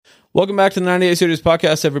Welcome back to the 98 Series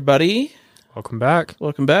Podcast, everybody. Welcome back.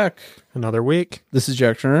 Welcome back. Another week. This is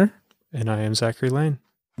Jack Turner. And I am Zachary Lane.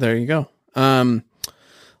 There you go.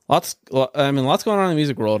 Lots going on in the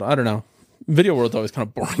music world. I don't know. Video world's always kind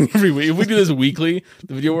of boring every week. If we do this weekly,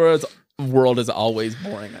 the video world is always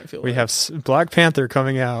boring, I feel We like. have Black Panther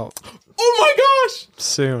coming out Oh my gosh!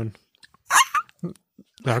 soon.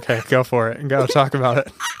 Okay, go for it. Go talk about it.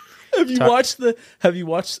 Have you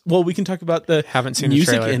watched, well, we can talk about the Haven't seen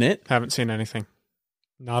music the trailer. in it. Haven't seen anything.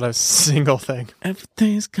 Not a single thing.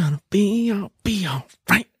 Everything's gonna be all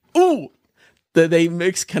right. Ooh! They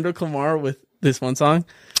mix Kendrick Lamar with this one song.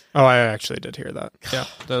 Oh, I actually did hear that. Yeah,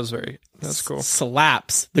 that's cool.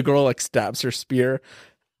 Slaps. The girl like stabs her spear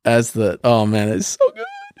as oh man, it's so good.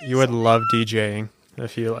 You would love DJing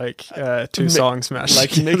if you like two songs mashed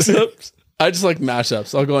like together. mix-ups. I just like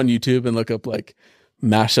mashups. I'll go on YouTube and look up like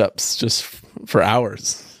mashups just for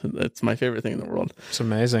hours. That's my favorite thing in the world. It's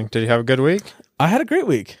amazing. Did you have a good week? I had a great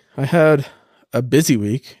week. I had a busy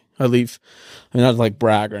week. I mean, not to like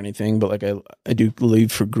brag or anything, but like I do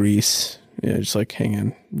leave for Greece. Yeah, just like hang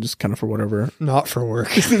in, just kind of for whatever. Not for work.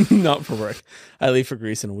 Not for work. I leave for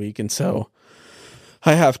Greece in a week, and so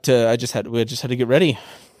we just had to get ready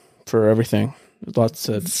for everything. There's lots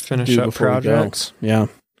to Finish do up before projects. We go. Yeah.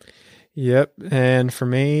 Yep. And for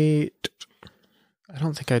me, I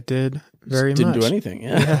don't think I did very Didn't much. do anything.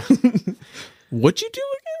 Yeah. What'd you do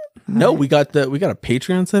again? No, we got a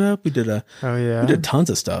Patreon set up. We did tons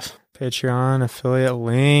of stuff. Patreon, affiliate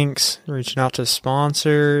links, reaching out to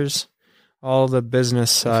sponsors, all the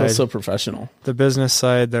business I feel side. so professional. The business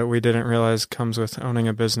side that we didn't realize comes with owning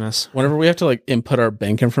a business. Whenever we have to like input our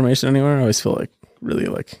bank information anywhere, I always feel like really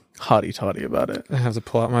like hotty-totty about it. I have to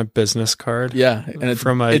pull out my business card. Yeah, and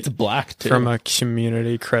it's black too. From a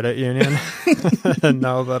community credit union.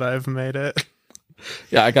 Now that I've made it.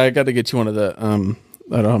 Yeah, I got to get you one of the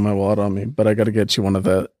I don't have my wallet on me, but I got to get you one of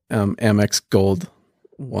the Amex Gold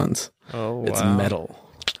ones. Oh, wow. It's metal.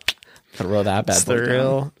 Gotta roll that bad It's boy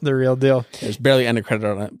down. the real deal. There's barely any credit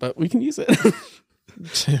on it, but we can use it.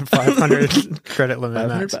 500 credit limit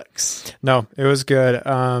max. $500. No, it was good.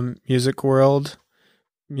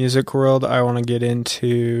 Music World, I want to get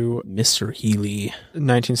into Mr. Healy.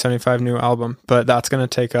 1975 new album, but that's going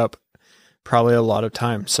to take up probably a lot of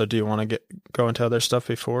time. So do you want to go into other stuff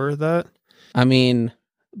before that? I mean,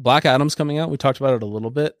 Black Adam's coming out. We talked about it a little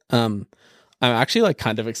bit. I'm actually like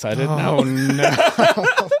kind of excited now. Oh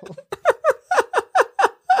no.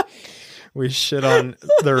 We shit on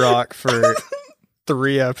The Rock for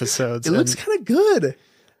 3 episodes. It looks kind of good.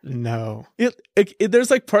 No. There's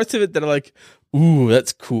like parts of it that are like, ooh,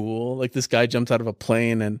 that's cool. Like this guy jumps out of a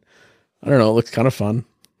plane and I don't know, it looks kind of fun.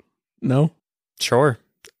 No? Sure.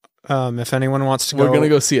 If anyone wants to go, we're going to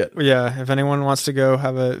go see it. Yeah. If anyone wants to go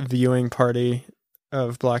have a viewing party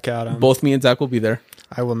of Black Adam. Both me and Zach will be there.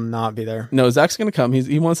 I will not be there. No, Zach's going to come.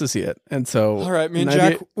 He wants to see it. And so. All right. Me and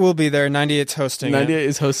Jack will be there. 98's hosting 98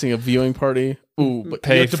 is hosting a viewing party. Ooh, but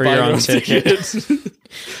pay for your own ticket.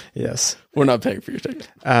 Yes. We're not paying for your ticket.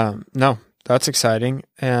 No, that's exciting.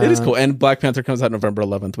 It is cool. And Black Panther comes out November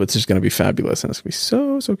 11th, which is going to be fabulous. And it's going to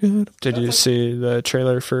be so good. Did you see the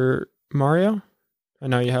trailer for Mario? I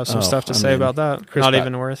know you have some stuff to say about that. Not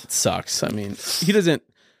even worth. It sucks. I mean, he doesn't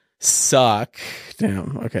suck.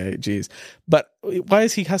 Damn. Okay. Geez. But why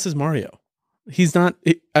is he cast as Mario? He's not.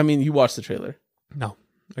 I mean, you watched the trailer. No.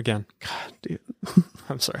 Again. God, dude.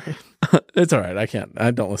 I'm sorry. It's all right.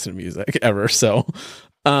 I don't listen to music ever. So,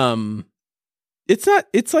 it's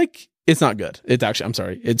not good. It's actually, I'm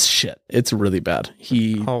sorry. It's shit. It's really bad.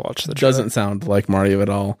 I'll watch the trailer. Doesn't sound like Mario at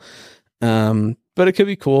all. But it could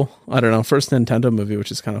be cool. I don't know. First Nintendo movie,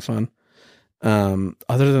 which is kind of fun.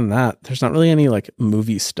 Other than that, there's not really any like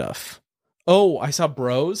movie stuff. Oh, I saw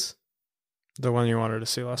Bros. The one you wanted to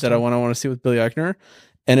see last that time. I want to see with Billy Eichner,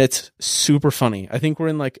 and it's super funny. I think we're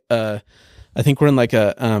in like a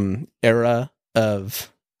era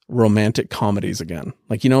of romantic comedies again.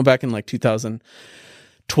 Like, you know, back in like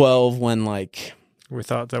 2012 when like we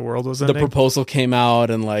thought the world was The ending. Proposal came out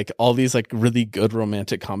and like all these like really good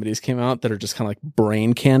romantic comedies came out that are just kind of like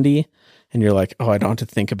brain candy. And you're like, oh, I don't have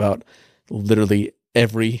to think about literally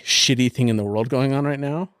every shitty thing in the world going on right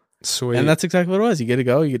now. Sweet. And that's exactly what it was. You get to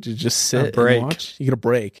go. You get to just sit and watch. You get a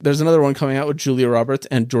break. There's another one coming out with Julia Roberts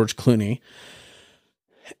and George Clooney.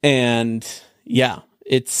 And yeah,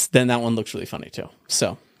 then that one looks really funny too.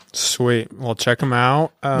 So sweet. Well, check them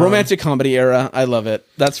out. Romantic comedy era. I love it.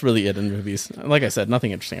 That's really it in movies. Like I said,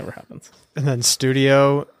 nothing interesting ever happens. And then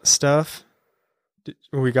studio stuff.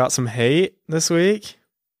 We got some hate this week.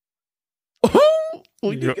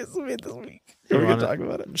 We did get some hate this week. We're going to talk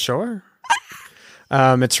about it. Sure.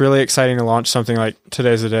 It's really exciting to launch something like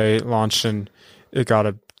Today's the Day launched, and it got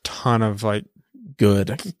a ton of like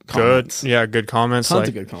good comments. good comments. Tons like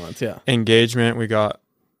of good comments, yeah. engagement. We got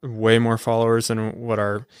way more followers than what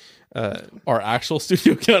our actual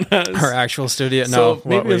studio account has. Our actual studio. So no,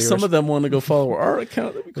 maybe if some of them want to go follow our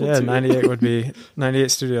account, that'd be cool too. 98 would be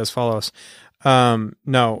 98 studios follows.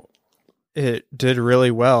 No, it did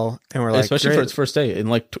really well, and we're like, especially great. for its first day, in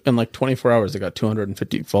like 24 hours, it got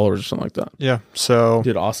 250 followers or something like that. Yeah, so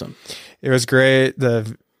did awesome. It was great.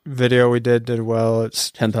 The video we did well.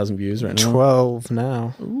 It's 10,000 views right now. 12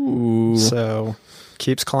 now. Ooh, so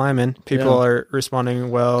keeps climbing. People are responding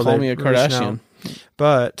well. Call me a Kardashian.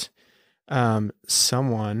 But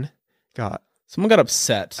someone got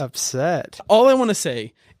upset. All I want to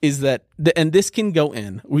say is that, and this can go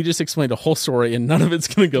in. We just explained a whole story, and none of it's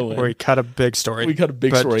going to go in. We cut a big story.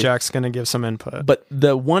 But Jack's going to give some input. But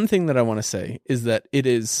the one thing that I want to say is that it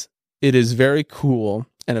is very cool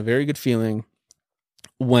and a very good feeling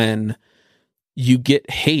when you get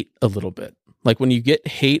hate a little bit. Like when you get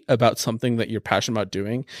hate about something that you're passionate about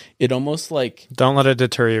doing, it almost like... Don't let it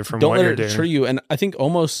deter you from what you're doing. Don't let it deter you. And I think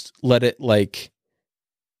almost let it like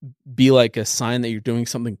be like a sign that you're doing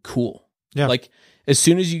something cool. Yeah. Like as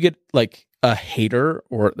soon as you get like a hater,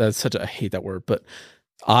 or that's such a, I hate that word, but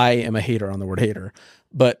I am a hater on the word hater.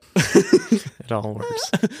 But it all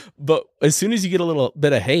works. But as soon as you get a little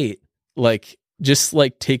bit of hate, like just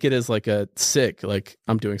like take it as like a sick, like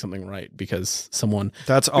I'm doing something right because someone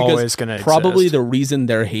that's always going to probably exist. The reason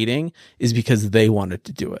they're hating is because they wanted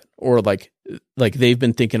to do it, or like they've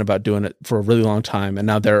been thinking about doing it for a really long time, and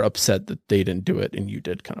now they're upset that they didn't do it and you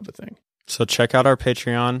did, kind of a thing. So check out our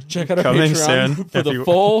Patreon. Check out our Patreon soon for the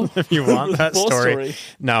full if you want that story.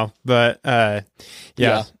 No, but yeah.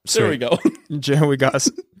 There we go. We got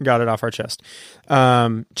it off our chest.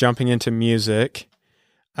 Jumping into music.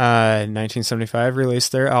 1975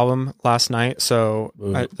 released their album last night, so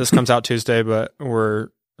this comes out Tuesday, but we're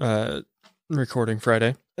recording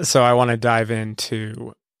Friday, so I want to dive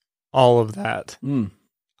into all of that.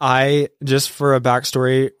 I just, for a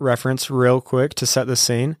backstory reference real quick to set the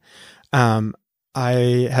scene,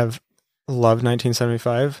 I have loved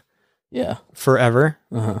 1975 forever,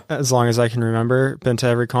 as long as I can remember. Been to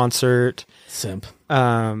every concert. Simp.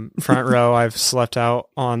 Front row. I've slept out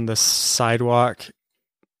on the sidewalk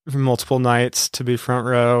multiple nights to be front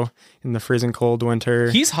row in the freezing cold winter.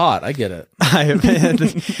 He's hot. I get it. I have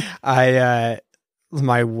been.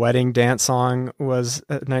 My wedding dance song was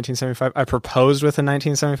 1975. I proposed with a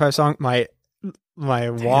 1975 song. My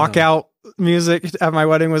walkout music at my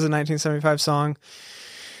wedding was a 1975 song.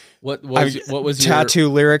 What was your tattoo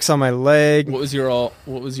lyrics on my leg? What was your all's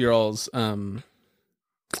wedding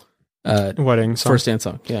song? First dance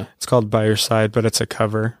song? Yeah, it's called "By Your Side," but it's a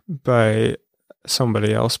cover by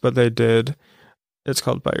somebody else, but it's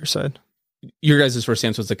called "By Your Side." Your guys' first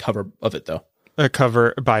dance was a cover of it, though. A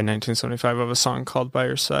cover by 1975 of a song called "By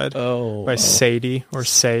Your Side." By Sadie, or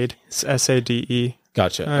Sade, Sade.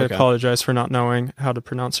 Gotcha. I apologize for not knowing how to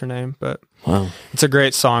pronounce her name, but wow, it's a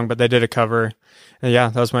great song. But they did a cover, and yeah,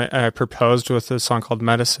 that was I proposed with a song called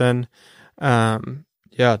 "Medicine."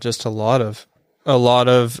 Just a lot of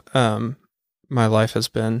my life has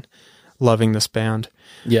been loving this band.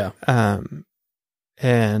 Yeah.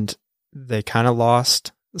 And they kind of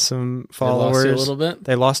lost some followers. They lost you a little bit.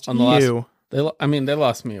 They lost you. They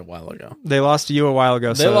lost me a while ago. They lost you a while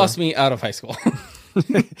ago. They lost me out of high school.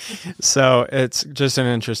 So it's just an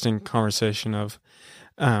interesting conversation of,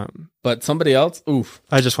 but somebody else. Oof.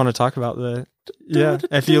 I just want to talk about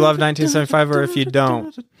if you love 1975 or if you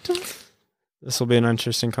don't, this will be an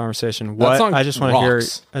interesting conversation. I just want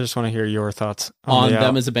to hear your thoughts on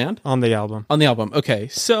them as a band, on the album. Okay.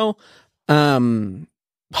 So, I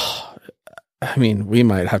mean, we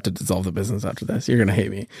might have to dissolve the business after this. You're going to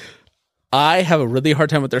hate me. I have a really hard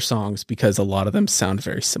time with their songs because a lot of them sound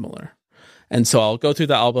very similar. And so I'll go through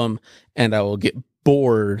the album and I will get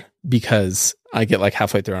bored because I get like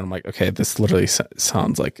halfway through and I'm like, okay, this literally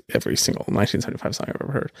sounds like every single 1975 song I've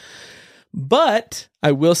ever heard. But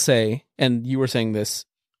I will say, and you were saying this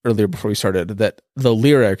earlier before we started, that the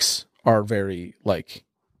lyrics are very like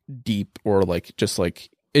deep, or like just like,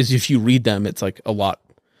 as if you read them, it's like a lot.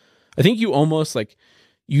 I think you almost like,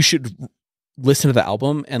 you should listen to the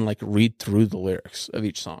album and like read through the lyrics of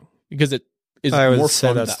each song, because it is more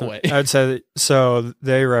fun that way. I would say so.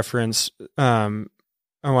 They reference, I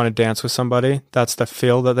want to dance with somebody. That's the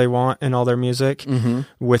feel that they want in all their music,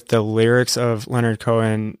 with the lyrics of Leonard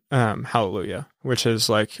Cohen, Hallelujah, which is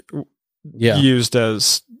like used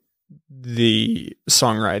as the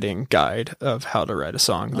songwriting guide of how to write a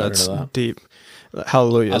song. That's deep.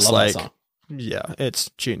 Hallelujah is like Yeah, it's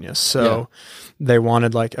genius. So they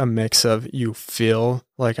wanted like a mix of you feel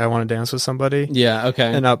like I want to dance with somebody. Yeah,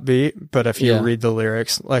 okay. And upbeat, but if you read the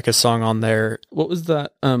lyrics, like a song on there. What was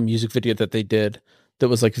that music video that they did that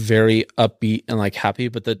was like very upbeat and like happy,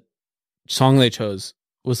 but the song they chose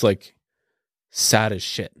was like sad as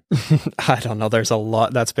shit. I don't know. There's a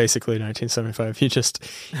lot. That's basically 1975. You just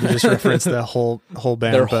reference the whole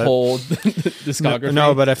band, their whole discography.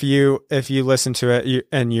 No, but if you listen to it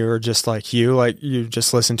and you're just like you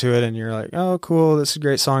just listen to it and you're like, oh, cool, this is a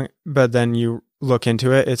great song. But then you look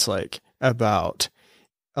into it, it's like about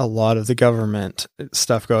a lot of the government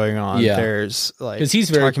stuff going on. Yeah. There's like, because he's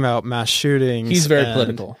talking about mass shootings. He's very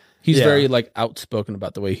political. He's very like outspoken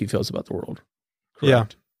about the way he feels about the world.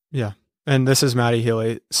 Correct. Yeah. And this is Matty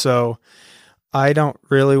Healy. So I don't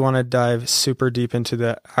really want to dive super deep into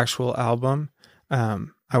the actual album.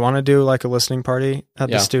 I want to do like a listening party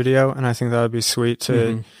at the studio. And I think that would be sweet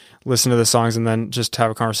to listen to the songs and then just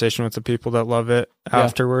have a conversation with the people that love it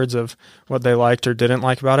afterwards of what they liked or didn't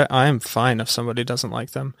like about it. I am fine if somebody doesn't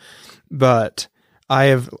like them, but I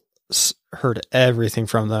have heard everything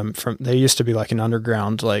from them. They used to be like an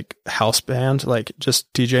underground like house band, like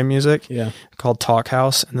just DJ music, called Talk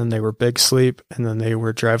House, and then they were Big Sleep, and then they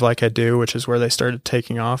were Drive Like I Do, which is where they started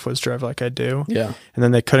taking off, was Drive Like I Do. And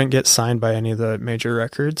then they couldn't get signed by any of the major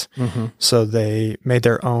records, so they made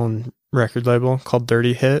their own record label called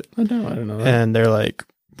Dirty Hit. I don't know that. And they're like,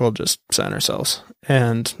 we'll just sign ourselves,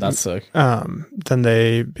 and that's sick. Then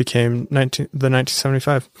they became the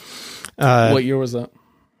 1975. What year was that?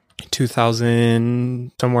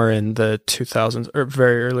 2000, somewhere in the 2000s or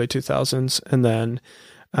very early 2000s, and then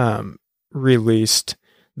released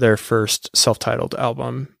their first self-titled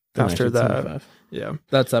album after that. Yeah,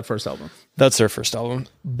 that's that first album. That's their first album.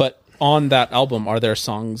 But on that album, are there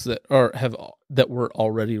songs that were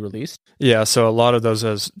already released? Yeah, so a lot of those,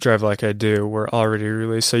 as Drive Like I Do, were already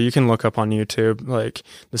released. So you can look up on YouTube, like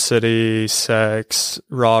The City, Sex,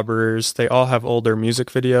 Robbers. They all have older music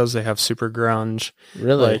videos. They have super grunge,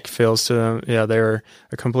 like feels to them. Yeah, they were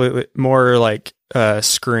a completely more like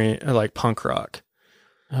screen, like punk rock.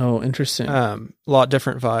 Oh, interesting. A lot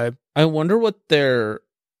different vibe. I wonder what I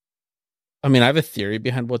have a theory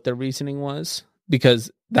behind what their reasoning was,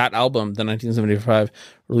 because that album, the 1975,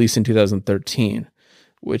 released in 2013,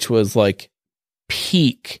 which was like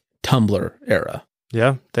peak Tumblr era.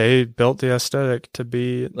 Yeah, they built the aesthetic to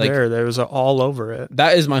be like, there was all over it.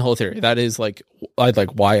 That is my whole theory. That is like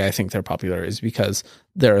why I think they're popular, is because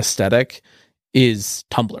their aesthetic is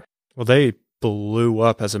Tumblr. Well, they blew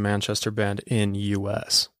up as a Manchester band in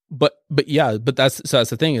US. But that's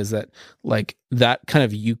the thing, is that like that kind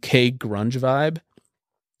of UK grunge vibe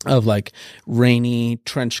of like rainy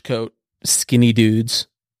trench coat, skinny dudes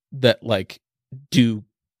that like do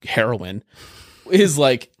heroin is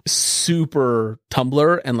like super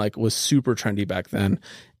Tumblr and like was super trendy back then.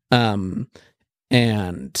 And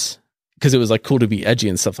because it was like cool to be edgy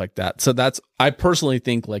and stuff like that. So I personally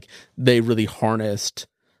think like they really harnessed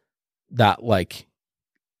that, like,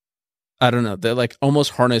 I don't know, they like almost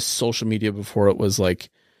harnessed social media before it was like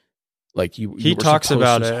he talks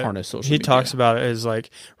about it. He talks about it as like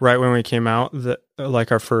right when we came out,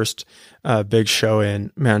 like our first big show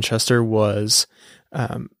in Manchester was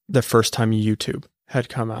the first time YouTube had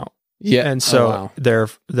come out. Yeah, and so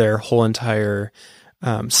their whole entire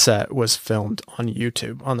set was filmed on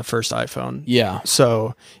YouTube on the first iPhone. Yeah,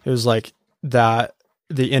 so it was like that.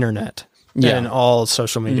 The internet and all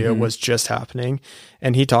social media was just happening,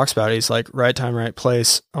 and he talks about it. He's like, right time, right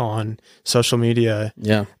place on social media.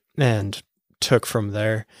 Yeah. And took from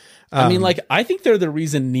there. I mean, like, I think they're the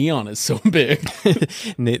reason Neon is so big.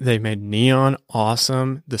 They made Neon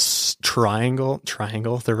awesome. This triangle,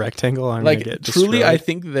 the rectangle. I'm like, gonna get truly, destroyed. I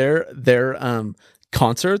think their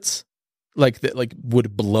concerts like that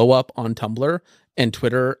would blow up on Tumblr and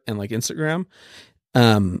Twitter and like Instagram,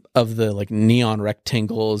 of the like neon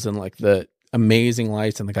rectangles and like the amazing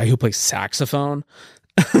lights and the guy who plays saxophone.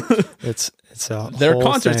 it's their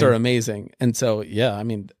concerts are amazing, and so I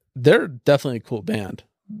mean, they're definitely a cool band,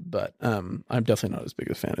 but I'm definitely not as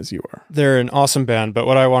big a fan as you are. They're an awesome band, but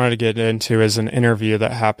what I wanted to get into is an interview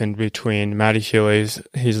that happened between Matty Healy,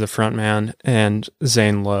 he's the front man, and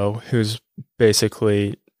Zane Lowe, who's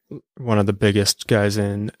basically one of the biggest guys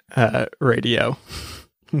in radio.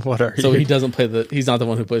 What are you? So he's not the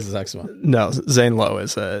one who plays the saxophone. No, Zane Lowe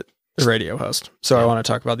is a radio host. So I want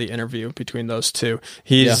to talk about the interview between those two.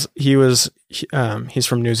 He's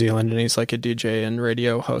from New Zealand, and he's like a DJ and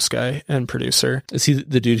radio host guy and producer. Is he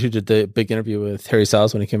the dude who did the big interview with Harry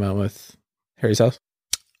Styles when he came out with Harry Styles?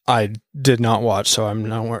 I did not watch, so I'm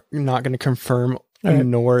not going to confirm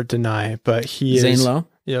nor deny, but he is. Zane Lowe?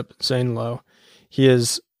 Yep, Zane Lowe. He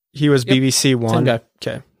was BBC One. Same guy.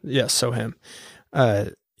 Okay. Yes, so him.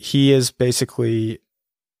 He has basically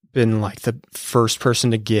been like the first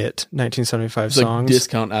person to get 1975 It's songs. like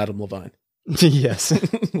discount Adam Levine. Yes.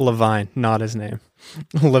 Levine, not his name.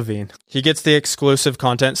 Levine. He gets the exclusive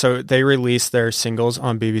content. So they release their singles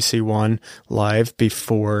on BBC One live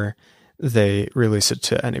before they release it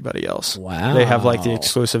to anybody else. Wow. They have like the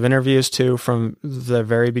exclusive interviews too from the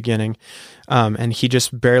very beginning. And he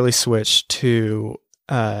just barely switched to,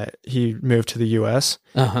 he moved to the US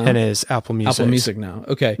and is Apple Music. Apple Music now.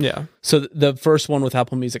 Okay. Yeah. So the first one with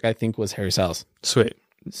Apple Music, I think, was Harry Styles. Sweet.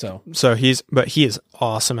 So he is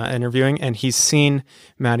awesome at interviewing, and he's seen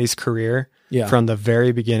Maddie's career from the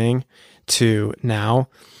very beginning to now.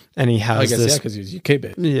 And he has because he was UK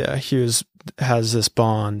based. Yeah. Has this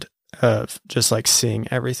bond of just like seeing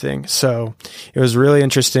everything. So it was really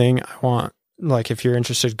interesting. If you're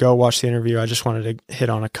interested, go watch the interview. I just wanted to hit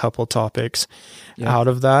on a couple topics out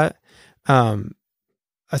of that. I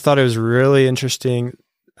thought it was really interesting.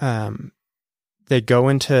 They go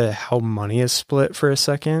into how money is split for a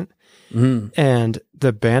second, and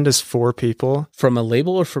the band is 4 people from a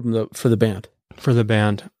label or for the band. For the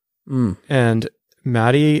band, and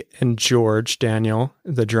Maddie and George Daniel,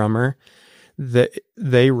 the drummer,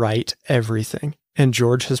 they write everything. And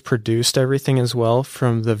George has produced everything as well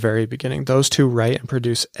from the very beginning. Those two write and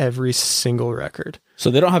produce every single record.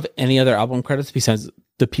 So they don't have any other album credits besides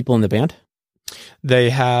the people in the band? They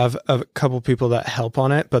have a couple people that help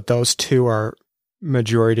on it, but those two are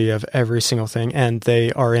majority of every single thing. And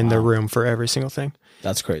they are in the room for every single thing.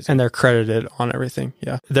 That's crazy. And they're credited on everything.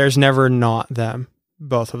 Yeah. There's never not them,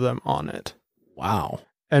 both of them on it. Wow.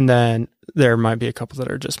 And then there might be a couple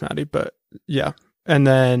that are just Maddie, but yeah. And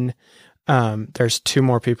then there's 2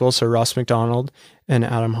 more people. So Ross McDonald and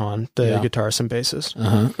Adam Hahn, the guitarist and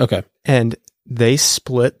bassist. Okay. And they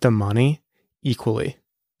split the money equally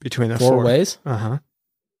between the 4 ways.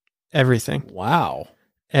 Everything. Wow.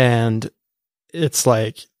 And it's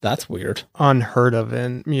like, that's weird. Unheard of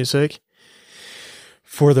in music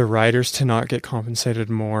for the writers to not get compensated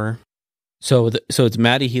more. So it's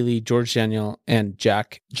Maddie Healy, George Daniel, and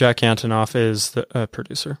Jack. Jack Antonoff is the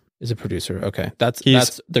producer. Is a producer. Okay. That's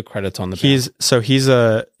the credits on the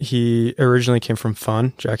band. He originally came from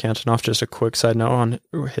Fun, Jack Antonoff, just a quick side note on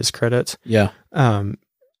his credits. Yeah. And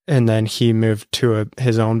then he moved to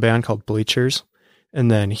his own band called Bleachers.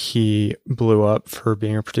 And then he blew up for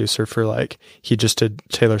being a producer for he just did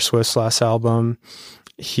Taylor Swift's last album.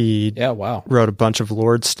 He wrote a bunch of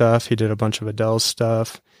Lorde stuff. He did a bunch of Adele's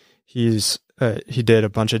stuff. He did a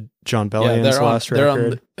bunch of John Bellion's last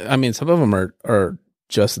record. Some of them are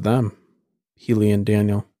just them, Healy and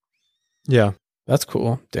Daniel. Yeah. That's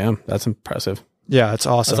cool. Damn, that's impressive. Yeah, it's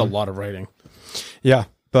awesome. That's a lot of writing. Yeah,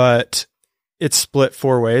 but it's split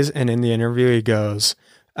 4 ways. And in the interview, he goes,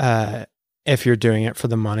 if you're doing it for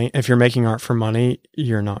the money, if you're making art for money,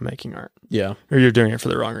 you're not making art. Yeah. Or you're doing it for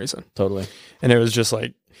the wrong reason. Totally. And it was just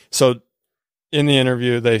so in the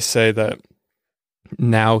interview, they say that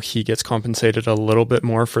now he gets compensated a little bit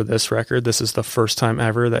more for this record. This is the first time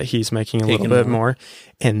ever that he's making a little bit more.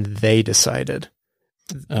 And they decided,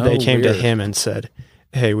 they came to him and said,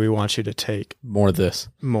 hey, we want you to take more of this.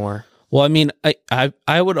 More. Well,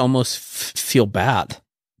 I would almost feel bad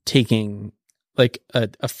taking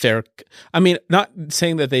a fair, not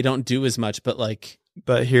saying that they don't do as much, but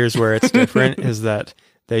but here's where it's different is that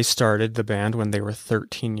they started the band when they were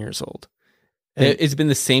 13 years old. And it's been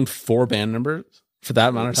the same 4 band members for that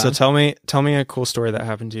amount of time. So tell me a cool story that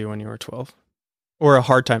happened to you when you were 12, or a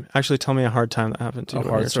hard time. Actually, tell me a hard time that happened to you when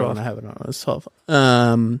you were 12. When I was 12.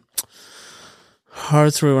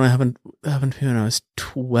 Hard story when happened to me when I was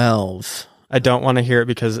 12. I don't want to hear it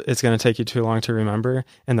because it's going to take you too long to remember.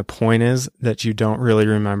 And the point is that you don't really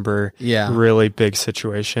remember really big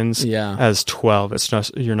situations as 12. It's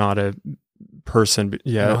just, you're not a person.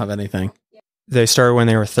 Yeah. I don't have anything. They started when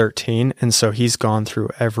they were 13. And so he's gone through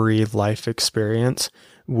every life experience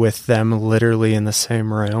with them literally in the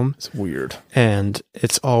same room. It's weird. And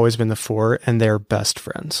it's always been the 4, and they're best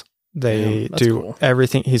friends. They do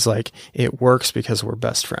everything. He's like, it works because we're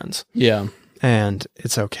best friends. Yeah. And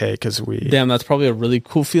it's okay because Damn, that's probably a really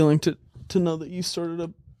cool feeling to know that you started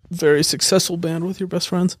a very successful band with your best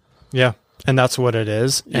friends. Yeah. And that's what it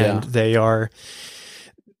is. And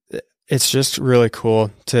it's just really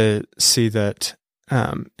cool to see that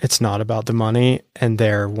it's not about the money, and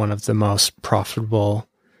they're one of the most profitable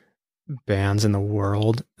bands in the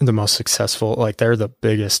world, the most successful. They're the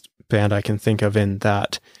biggest band I can think of in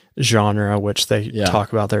that genre, which they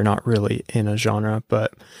talk about. They're not really in a genre,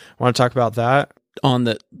 but I want to talk about that. On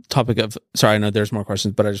the topic of, sorry, I know there's more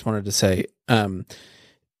questions, but I just wanted to say,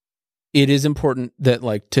 it is important that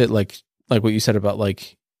like what you said about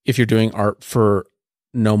like if you're doing art for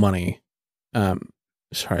no money.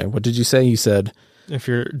 Sorry, what did you say? You said if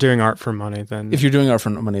you're doing art for money, then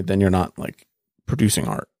you're not like producing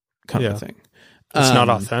art kind of thing. It's not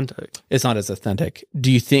authentic. It's not as authentic.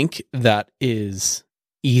 Do you think that is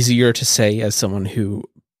easier to say as someone who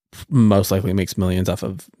most likely makes millions off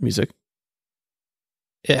of music?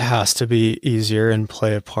 It has to be easier and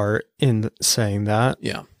play a part in saying that.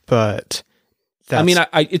 Yeah. But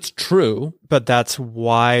it's true. But that's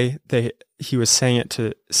why he was saying it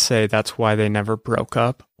to say that's why they never broke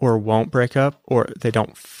up or won't break up or they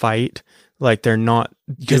don't fight. Like they're not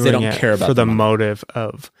because they don't care about for the motive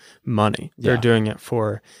of money. Yeah. They're doing it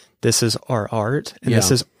for this is our art and this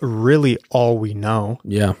is really all we know.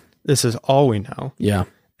 Yeah. This is all we know. Yeah.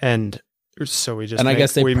 And so we just I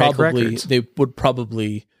guess they would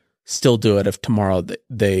probably still do it if tomorrow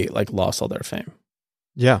they like lost all their fame.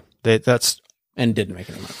 Yeah. And didn't make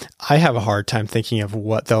any money. I have a hard time thinking of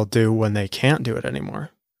what they'll do when they can't do it anymore.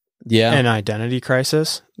 Yeah. An identity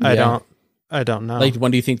crisis. Yeah. I don't know. Like,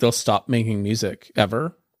 when do you think they'll stop making music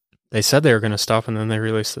ever? They said they were going to stop, and then they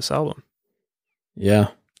released this album. Yeah.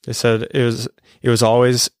 They said it was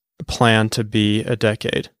always planned to be a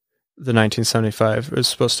decade. The 1975 was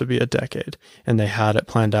supposed to be a decade, and they had it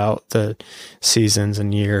planned out, the seasons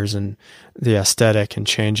and years and the aesthetic and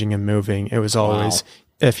changing and moving. It was always,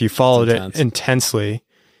 if you followed it intensely,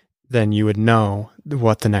 then you would know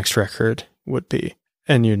what the next record would be.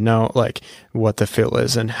 And you know, like, what the feel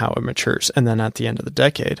is and how it matures. And then at the end of the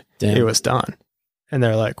decade, it was done. And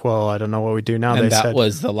they're like, well, I don't know what we do now. And that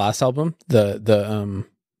was the last album?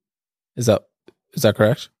 Is that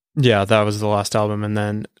correct? Yeah, that was the last album. And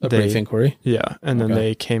then A Brief Inquiry? Yeah. And then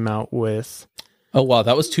they came out with... Oh, wow.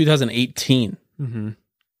 That was 2018. Mm-hmm.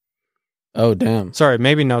 Oh, damn. Sorry,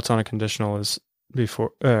 maybe Notes on a Conditional is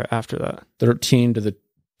before, after that. 13 to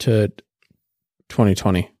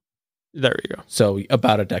 2020. There you go. So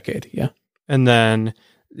about a decade, yeah. And then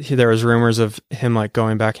there was rumors of him like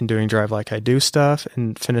going back and doing Drive Like I Do stuff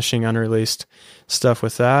and finishing unreleased stuff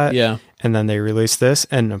with that. Yeah. And then they released this,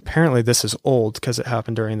 and apparently this is old because it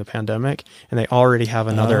happened during the pandemic, and they already have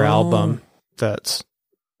another album that's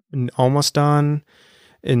almost done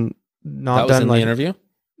and not that was done. In like, the interview?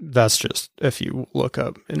 That's just if you look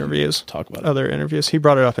up interviews, talk about other interviews. He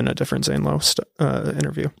brought it up in a different Zane Lowe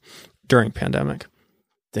interview during pandemic.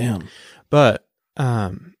 Damn. But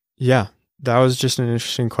yeah, that was just an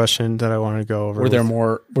interesting question that I wanted to go over. Were there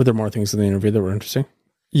more things in the interview that were interesting?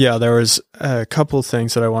 Yeah, there was a couple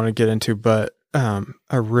things that I want to get into, but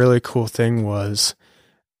a really cool thing was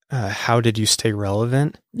how did you stay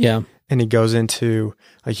relevant? Yeah. And he goes into,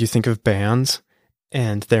 like, you think of bands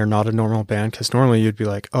and they're not a normal band, because normally you'd be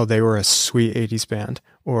like, oh, they were a sweet 80s band,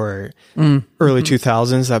 or early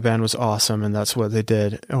 2000s, that band was awesome and that's what they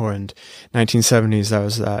did, or in 1970s, that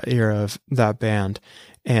was that era of that band.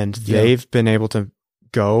 And they've been able to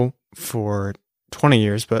go for 20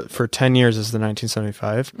 years, but for 10 years as the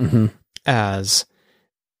 1975 as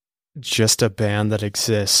just a band that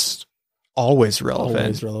exists, always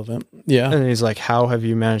relevant. Yeah. And he's like, how have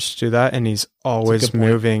you managed to do that? And he's always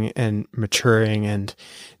moving and maturing and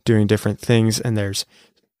doing different things. And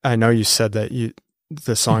I know you said that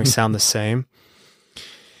the songs sound the same.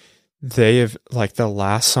 They have, like, the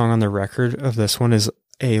last song on the record of this one is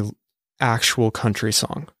a actual country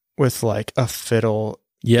song with like a fiddle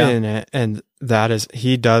in it, and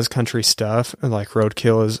he does country stuff, like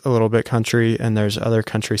Roadkill is a little bit country, and there's other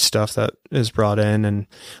country stuff that is brought in and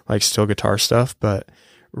like steel guitar stuff, but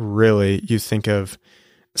really you think of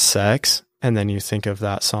Sex and then you think of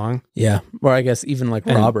that song. Yeah. Or I guess even like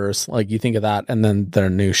Robbers, like you think of that and then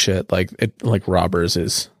their new shit, like Robbers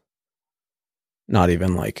is not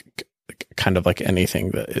even like kind of like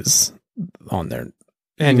anything that is on there.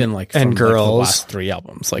 And even like from Girls, like the last 3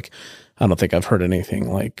 albums, like I don't think I've heard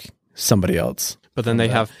anything like somebody else. But then they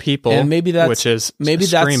have People, and maybe that's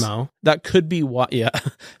Screamo. That could be why. Yeah,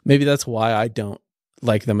 maybe that's why I don't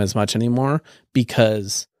like them as much anymore,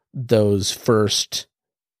 because those first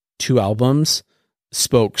 2 albums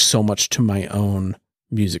spoke so much to my own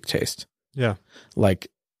music taste. Yeah, like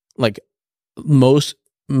most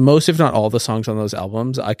if not all the songs on those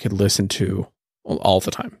albums I could listen to all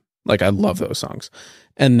the time. Like I love those songs.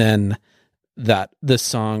 And then the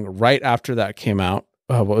song right after that came out.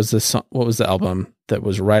 What was the song? What was the album that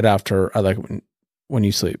was right after I Like When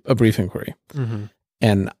You Sleep? A Brief Inquiry. Mm-hmm.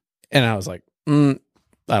 And I was like, I don't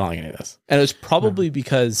like any of this. And it was probably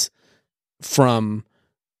because from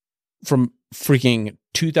freaking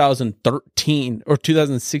 2013 or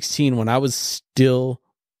 2016 when I was still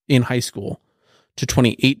in high school to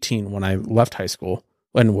 2018 when I left high school,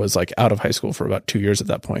 and was like out of high school for about 2 years at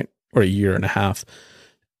that point, or a year and a half.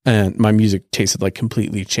 And my music taste had like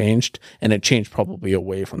completely changed, and it changed probably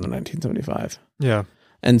away from the 1975. Yeah.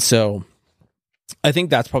 And so I think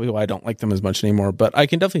that's probably why I don't like them as much anymore, but I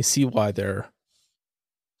can definitely see why they're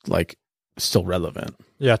like still relevant.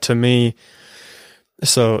 Yeah. To me,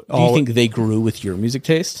 so do you think they grew with your music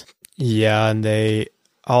taste? Yeah. And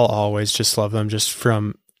I'll always just love them just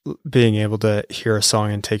from being able to hear a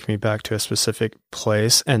song and take me back to a specific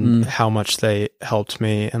place, and how much they helped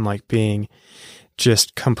me, and like being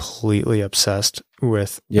just completely obsessed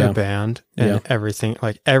with the band and everything.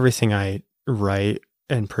 Like everything I write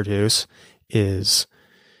and produce is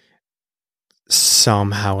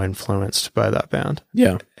somehow influenced by that band.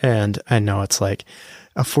 Yeah. And I know it's like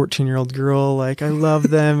a 14-year-old girl, like I love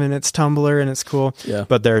them and it's Tumblr and it's cool. Yeah.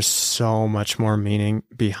 But there's so much more meaning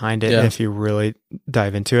behind it if you really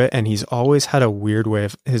dive into it. And he's always had a weird way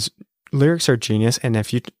of, his lyrics are genius. And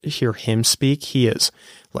if you hear him speak, he is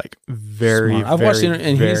like very, smart. I've very, watched it,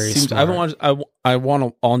 and he seems, smart. I haven't watched, I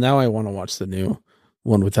want to, now I want to watch the new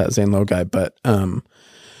one with that Zane Lowe guy, but,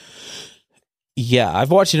 yeah,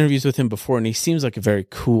 I've watched interviews with him before, and he seems like a very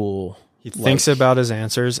cool. He thinks about his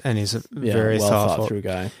answers, and he's a very thoughtful through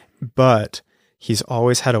guy. But he's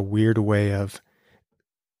always had a weird way of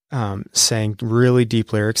saying really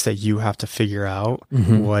deep lyrics that you have to figure out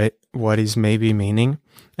what he's maybe meaning.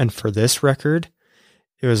 And for this record,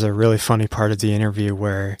 it was a really funny part of the interview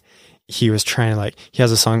where he was trying to, like, he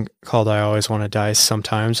has a song called I Always Want to Die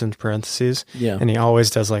Sometimes in parentheses. Yeah. And he always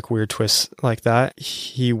does like weird twists like that.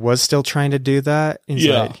 He was still trying to do that. He's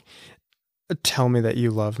like, tell me that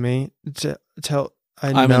you love me.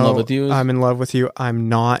 I'm in love with you. I'm in love with you. I'm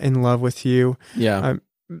not in love with you. Yeah.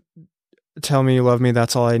 Tell me you love me.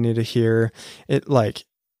 That's all I need to hear. It, like,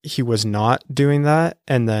 he was not doing that.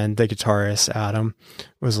 And then the guitarist, Adam,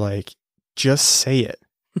 was like, just say it.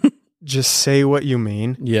 Just say what you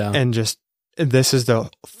mean. Yeah. And just, this is the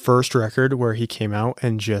first record where he came out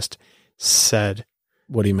and just said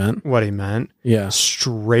what he meant. Yeah.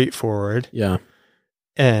 Straightforward. Yeah.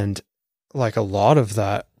 And like a lot of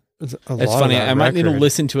that. It's funny. I might need to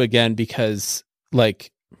listen to it again, because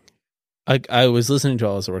like I was listening to it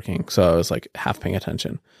while I was working, so I was like half paying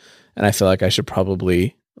attention, and I feel like I should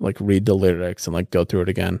probably like read the lyrics and like go through it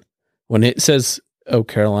again. When it says, "Oh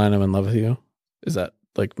Caroline, I'm in love with you," is that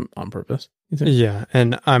like on purpose? You think? Yeah.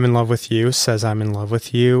 And I'm in love with you says I'm in love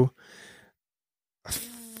with you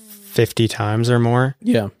 50 times or more.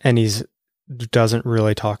 Yeah. And doesn't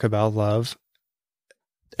really talk about love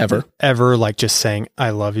ever, like just saying I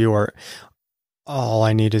love you, or all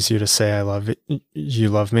I need is you to say I love you,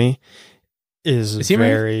 love me, is he very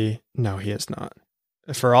married? No, he is not.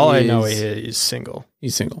 For all I know, he's single.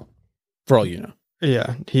 He's single, for all you know.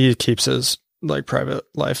 Yeah, he keeps his like private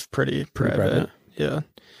life pretty private. Yeah.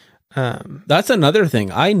 That's another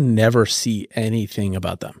thing. I never see anything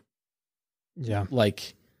about them. Yeah.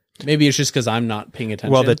 Like, maybe it's just because I'm not paying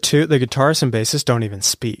attention. Well, the guitarist and bassist don't even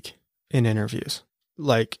speak in interviews.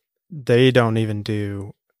 Like, they don't even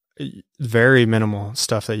do very minimal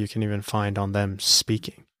stuff that you can even find on them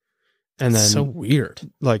speaking. And then, so weird.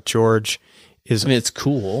 Like, George is, it's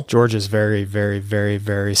cool. George is very, very, very,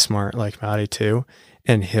 very smart, like Maddie too.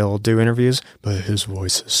 And he'll do interviews, but his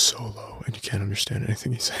voice is so low and you can't understand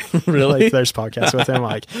anything he's saying. Really? Like, there's podcasts with him,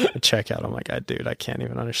 like, I check out, I'm like, dude, I can't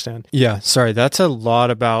even understand. Yeah, sorry, that's a lot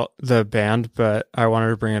about the band, but I wanted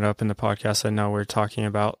to bring it up in the podcast. I know we're talking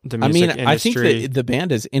about the music industry. I think that the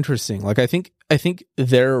band is interesting. Like, I think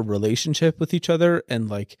their relationship with each other, and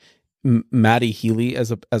like Maddie Healy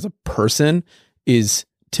as a person, is,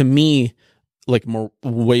 to me, like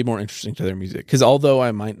way more interesting to their music. Because although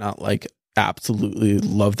I might not like absolutely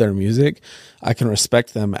love their music, I can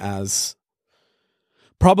respect them as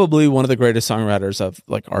probably one of the greatest songwriters of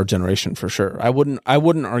like our generation, for sure. I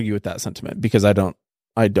wouldn't argue with that sentiment, because I don't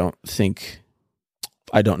know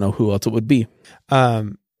who else it would be.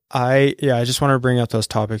 I just want to bring up those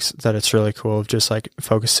topics, that it's really cool of just like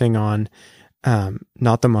focusing on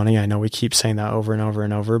not the money. I know we keep saying that over and over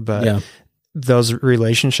and over, but those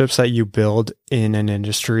relationships that you build in an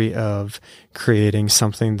industry of creating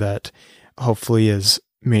something that hopefully is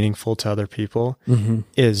meaningful to other people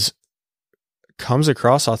comes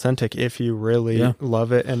across authentic if you really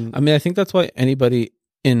love it. And I mean, I think that's why anybody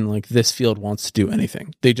in like this field wants to do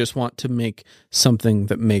anything. They just want to make something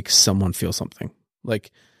that makes someone feel something.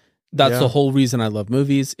 Like, that's the whole reason I love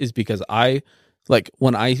movies, is because I like,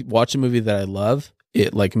 when I watch a movie that I love,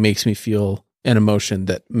 it like makes me feel an emotion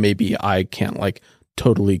that maybe I can't like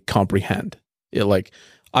totally comprehend. It, like,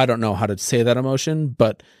 I don't know how to say that emotion,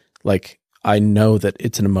 but like, I know that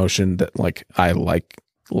it's an emotion that like I like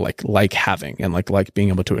like having and like being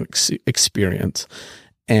able to experience.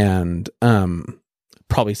 And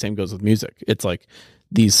probably same goes with music. It's like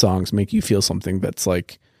these songs make you feel something that's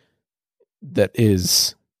like that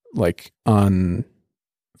is like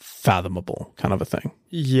unfathomable kind of a thing.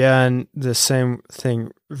 Yeah, and the same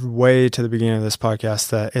thing way to the beginning of this podcast,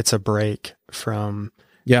 that it's a break from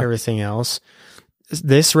everything else.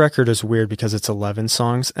 This record is weird because it's 11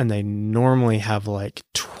 songs and they normally have like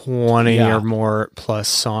 20 or more plus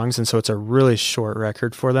songs. And so it's a really short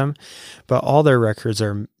record for them, but all their records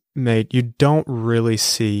are made. You don't really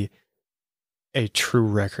see a true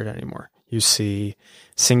record anymore. You see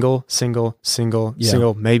single,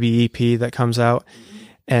 maybe EP that comes out,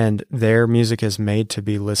 and their music is made to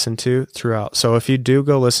be listened to throughout. So if you do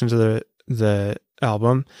go listen to the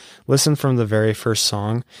album, listen from the very first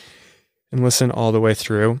song and listen all the way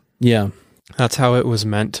through. Yeah. That's how it was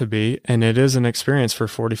meant to be. And it is an experience for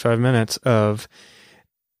 45 minutes of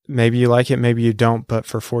maybe you like it, maybe you don't, but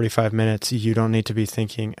for 45 minutes, you don't need to be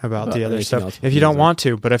thinking about the other stuff. If you don't want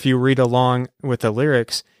to, but if you read along with the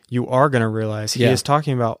lyrics, you are going to realize he is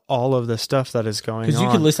talking about all of the stuff that is going on. Because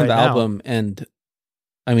you could listen to the album and,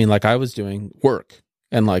 I mean, like I was doing work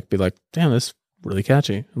and like be like, damn, this is really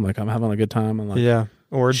catchy. I'm like, I'm having a good time. I'm like,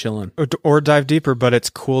 or chilling. Or dive deeper, but it's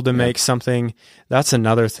cool to make something. That's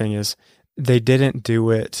another thing is they didn't do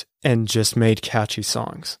it and just made catchy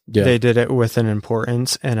songs. Yeah. They did it with an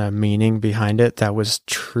importance and a meaning behind it that was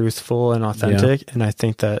truthful and authentic. Yeah. And I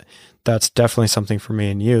think that that's definitely something for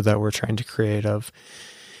me and you that we're trying to create of.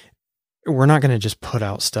 We're not going to just put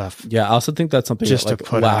out stuff. Yeah, I also think that's something just that, like, to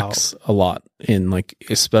put lacks out a lot in, like,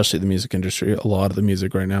 especially the music industry. A lot of the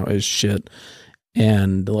music right now is shit.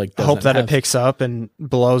 And like, I hope that it picks up and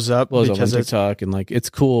blows up because on TikTok, and like, it's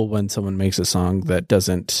cool when someone makes a song that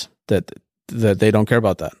doesn't, that they don't care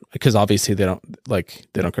about that, because obviously they don't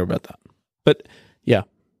care about that. But yeah.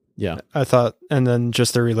 I thought, and then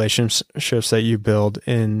just the relationships that you build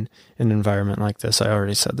in an environment like this. I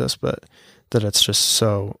already said this, but that it's just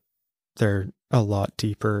so, they're a lot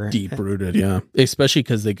deep rooted. Yeah. Especially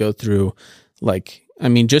because they go through, like, I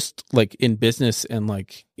mean, just like in business and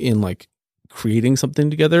like in like creating something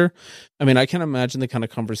together. I mean, I can't imagine the kind of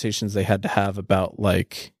conversations they had to have about,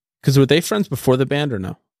 like, because were they friends before the band or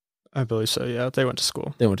no? I believe so. Yeah. They went to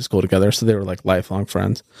school together. So they were like lifelong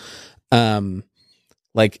friends.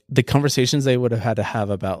 Like the conversations they would have had to have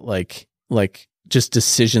about like just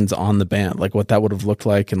decisions on the band, like what that would have looked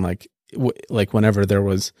like. And like whenever there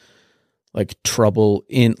was like trouble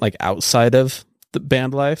in like outside of the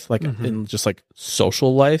band life, like in just like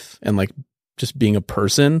social life and like just being a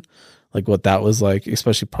person, like what that was like,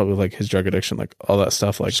 especially probably like his drug addiction, like all that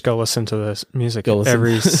stuff. Like, just go listen to this music.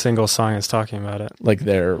 Every single song is talking about it. Like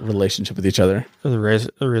their relationship with each other, the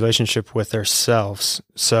relationship with themselves.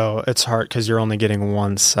 So it's hard because you're only getting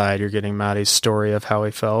one side. You're getting Maddie's story of how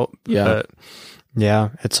he felt. Yeah. But yeah,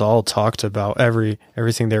 it's all talked about,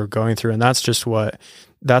 everything they were going through. And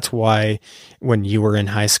that's why when you were in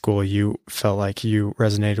high school, you felt like you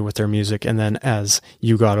resonated with their music. And then as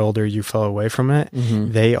you got older, you fell away from it.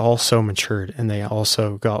 Mm-hmm. They also matured and they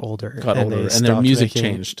also got older. And their music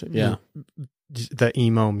changed. Yeah. The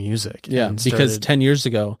emo music. Yeah. Because 10 years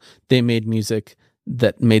ago, they made music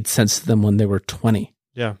that made sense to them when they were 20.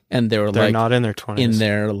 Yeah. And they're not in their 20s. In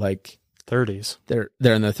their like 30s. They're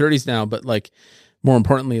in their 30s now. But like, more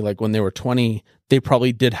importantly, like when they were 20, they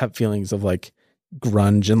probably did have feelings of like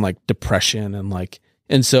grunge and like depression and like,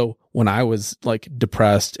 and so when I was like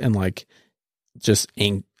depressed and like just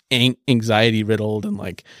anxiety riddled and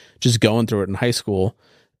like just going through it in high school,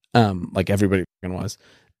 like everybody was,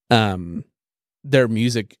 their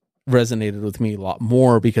music resonated with me a lot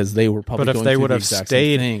more because they were probably. But if they would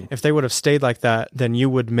have stayed like that, then you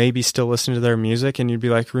would maybe still listen to their music and you'd be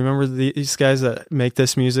like, remember these guys that make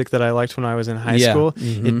this music that I liked when I was in high school?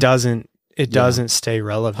 Mm-hmm. It doesn't stay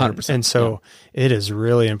relevant. 100%, and so it is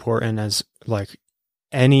really important, as like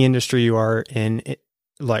any industry you are in,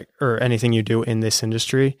 or anything you do in this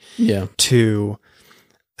industry, to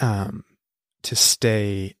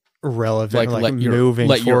stay relevant, like moving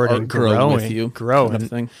forward and growing. Kind of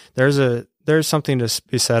thing. There's something to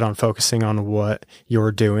be said on focusing on what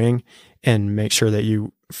you're doing and make sure that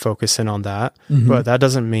you focus in on that. Mm-hmm. But that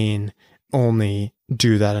doesn't mean only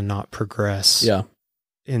do that and not progress. Yeah.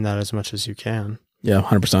 In that as much as you can. Yeah,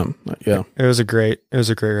 100%. Yeah. It was a great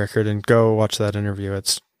record, and go watch that interview.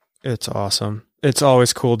 It's awesome. It's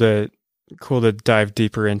always cool to dive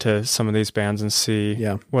deeper into some of these bands and see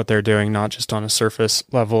what they're doing, not just on a surface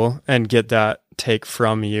level, and get that take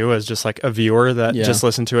from you as just like a viewer that just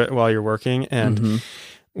listened to it while you're working, and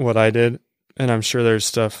what I did. And I'm sure there's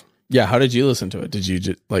stuff. Yeah. How did you listen to it? Did you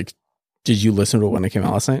just like Did you listen to it when it came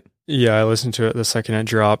out last night? Yeah, I listened to it the second it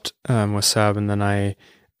dropped with Sab, and then I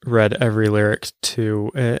read every lyric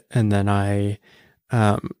to it, and then I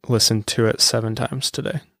listened to it 7 times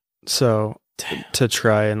today. So to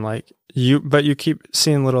try and like but you keep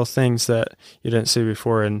seeing little things that you didn't see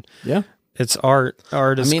before, and yeah, it's art.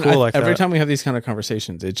 Art is cool like every that. time we have these kind of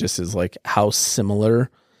conversations, it just is like how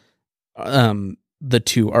similar the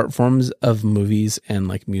two art forms of movies and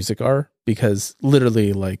like music are, because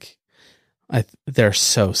literally like they're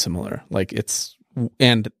so similar. Like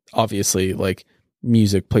and obviously like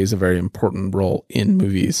music plays a very important role in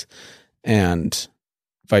movies and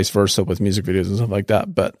vice versa with music videos and stuff like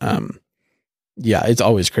that. But yeah, it's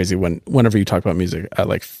always crazy whenever you talk about music, I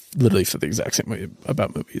like literally feel the exact same way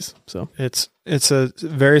about movies. So it's a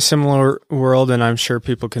very similar world, and I'm sure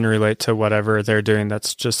people can relate to whatever they're doing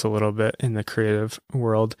that's just a little bit in the creative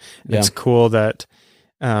world. Yeah. It's cool that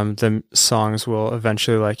the songs will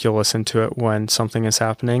eventually, like, you'll listen to it when something is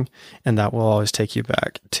happening, and that will always take you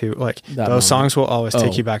back to like that those moment. Songs will always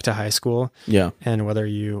take you back to high school. Yeah. And whether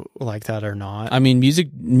you like that or not. I mean, music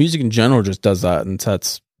in general just does that, and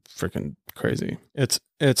that's freaking crazy.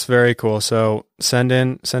 It's very cool. So send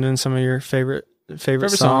in some of your favorite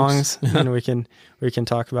songs and we can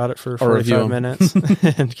talk about it for 45 minutes.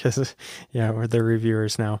 Because we're the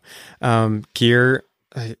reviewers now. Gear,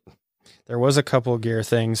 there was a couple gear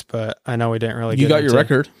things, but I know we didn't really get your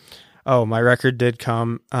record. Oh, my record did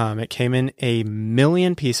come. It came in 1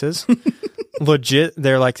 million pieces. Legit.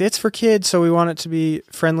 They're like, it's for kids, so we want it to be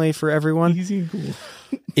friendly for everyone. Easy and cool.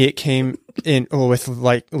 It came in with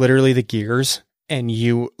like literally the gears, and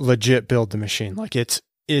you legit build the machine. Like it's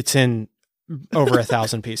in over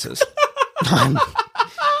 1,000 pieces.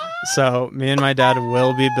 So me and my dad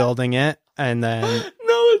will be building it, and then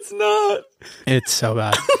no, it's not. It's so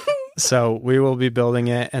bad. So we will be building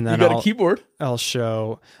it, and then you got a keyboard. I'll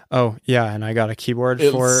show. Oh yeah, and I got a keyboard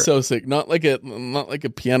It's so sick. Not like a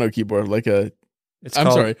piano keyboard, like a.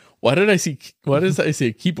 I'm sorry. Why did I say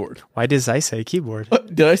keyboard? Why did I say keyboard?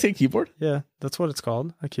 What? Did I say keyboard? Yeah, that's what it's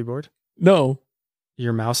called. A keyboard. No.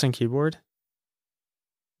 Your mouse and keyboard?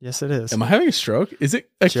 Yes, it is. Am I having a stroke? Is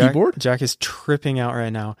it a keyboard? Jack is tripping out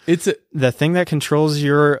right now. The thing that controls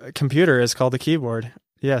your computer is called a keyboard.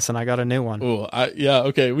 Yes, and I got a new one. Oh,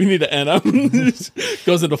 okay. We need to end up.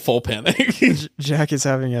 Goes into full panic. Jack is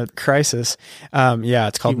having a crisis.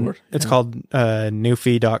 It's called keyboard. It's called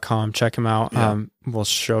newfee.com. Check him out. Yeah. We'll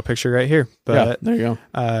show a picture right here. But there you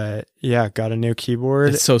go. Got a new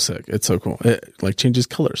keyboard. It's so sick. It's so cool. It like changes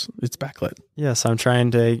colors. It's backlit. Yes, I'm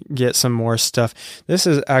trying to get some more stuff. This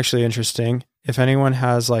is actually interesting. If anyone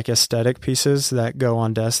has like aesthetic pieces that go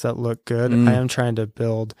on desks that look good, I am trying to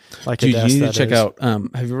build like a desk. You need to check out.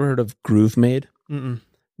 Have you ever heard of Groove Made? Mm-mm.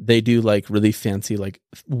 They do like really fancy like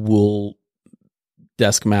wool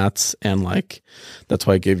desk mats, and like that's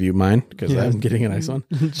why I gave you mine, because I'm getting a nice one.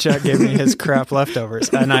 Jack gave me his crap leftovers,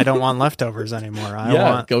 and I don't want leftovers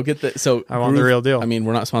anymore. Go get the. So I want the real deal. I mean,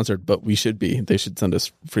 we're not sponsored, but we should be. They should send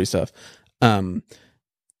us free stuff.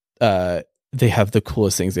 They have the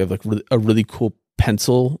coolest things. They have like a really cool pen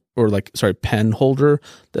holder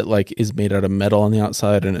that like is made out of metal on the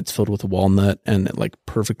outside, and it's filled with walnut, and it like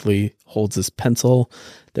perfectly holds this pencil.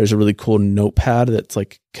 There's a really cool notepad that's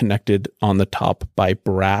like connected on the top by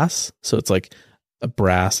brass. So it's like a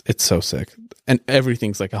brass. It's so sick. And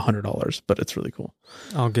everything's like $100, but it's really cool.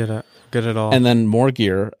 I'll get it all. And then more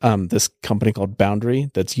gear. This company called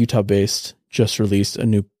Boundary, that's Utah based, just released a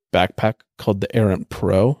new backpack called the Errant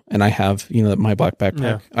Pro, and I have my black backpack.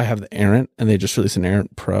 Yeah. I have the Errant, and they just released an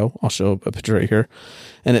Errant Pro. I'll show a picture right here,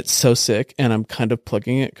 and it's so sick. And I'm kind of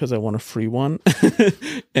plugging it because I want a free one,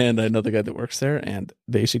 and I know the guy that works there, and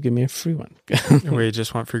they should give me a free one. We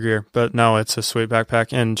just want free gear, but no, it's a sweet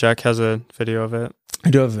backpack, and Jack has a video of it. I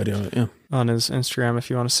do have a video of it, yeah, on his Instagram if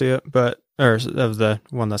you want to see it, or of the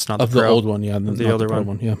one that's not the old one, yeah, the older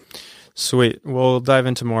one, yeah. Sweet. We'll dive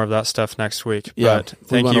into more of that stuff next week. Yeah, but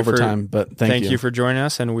thank you over time, but thank you for joining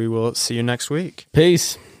us, and we will see you next week.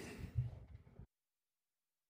 Peace.